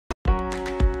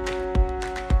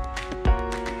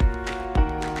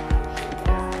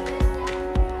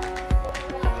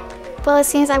Well, as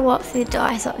soon as I walked through the door,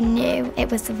 I sort of knew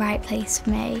it was the right place for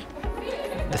me.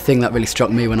 The thing that really struck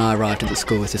me when I arrived at the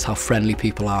school is just how friendly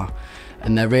people are,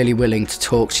 and they're really willing to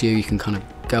talk to you. You can kind of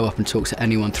go up and talk to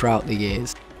anyone throughout the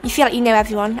years. You feel like you know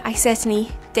everyone. I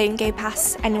certainly don't go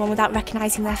past anyone without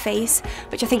recognising their face,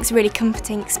 which I think is a really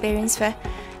comforting experience for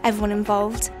everyone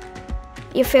involved.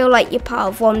 You feel like you're part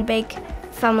of one big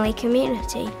family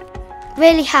community.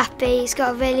 Really happy, it's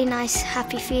got a really nice,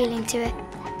 happy feeling to it.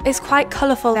 It's quite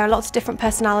colourful. There are lots of different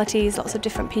personalities, lots of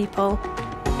different people.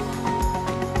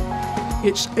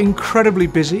 It's incredibly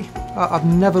busy. I've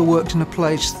never worked in a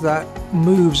place that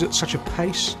moves at such a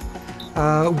pace.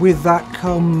 With that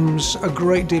comes a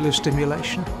great deal of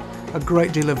stimulation, a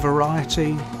great deal of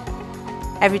variety.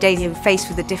 Every day you're faced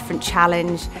with a different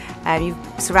challenge, you're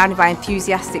surrounded by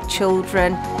enthusiastic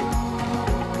children.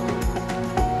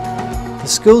 The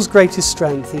school's greatest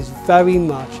strength is very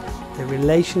much the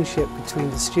relationship between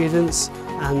the students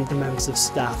and the members of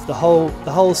staff, the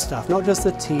whole staff, not just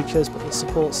the teachers but the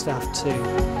support staff too.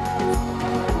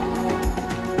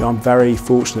 I'm very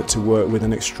fortunate to work with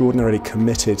an extraordinarily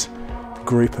committed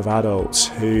group of adults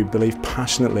who believe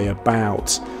passionately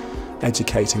about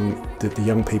educating the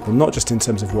young people, not just in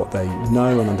terms of what they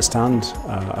know and understand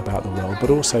about the world,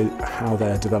 but also how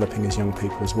they're developing as young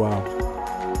people as well.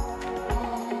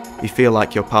 You feel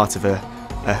like you're part of a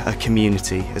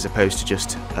community as opposed to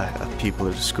just a pupil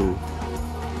at a school.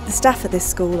 The staff at this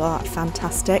school are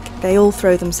fantastic. They all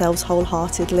throw themselves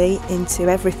wholeheartedly into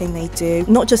everything they do,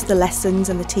 not just the lessons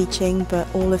and the teaching, but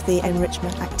all of the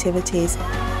enrichment activities.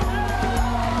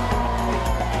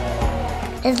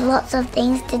 There's lots of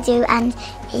things to do, and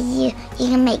you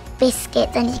can make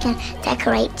biscuits and you can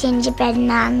decorate gingerbread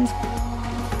mans.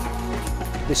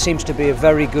 There seems to be a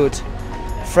very good,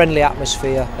 friendly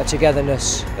atmosphere, a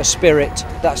togetherness, a spirit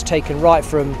that's taken right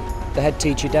from the head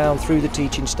teacher down through the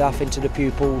teaching staff into the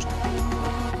pupils.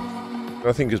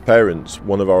 I think as parents,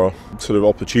 one of our sort of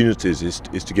opportunities is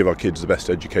to give our kids the best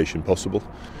education possible,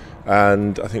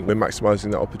 and I think we're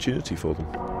maximising that opportunity for them.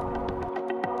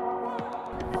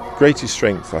 Greatest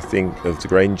strength, I think, of the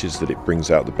Grange is that it brings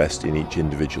out the best in each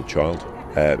individual child.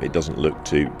 It doesn't look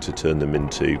to turn them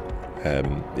into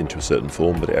a certain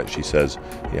form, but it actually says,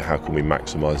 you know, how can we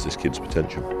maximise this kid's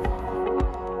potential?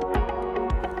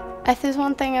 If there's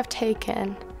one thing I've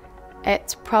taken,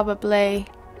 it's probably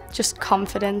just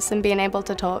confidence and being able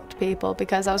to talk to people,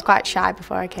 because I was quite shy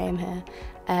before I came here,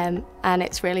 and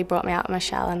it's really brought me out of my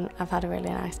shell, and I've had a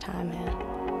really nice time here.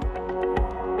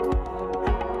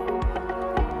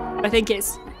 I think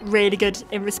it's really good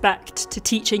in respect to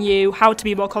teaching you how to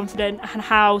be more confident and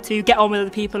how to get on with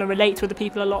other people and relate to other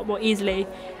people a lot more easily,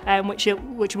 which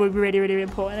will be really, really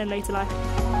important in later life.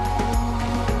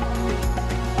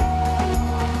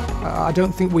 I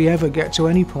don't think we ever get to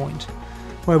any point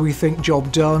where we think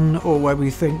job done, or where we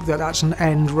think that that's an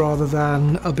end rather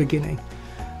than a beginning.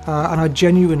 And I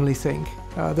genuinely think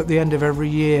that the end of every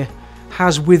year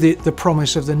has with it the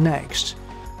promise of the next,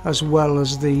 as well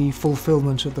as the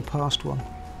fulfilment of the past one.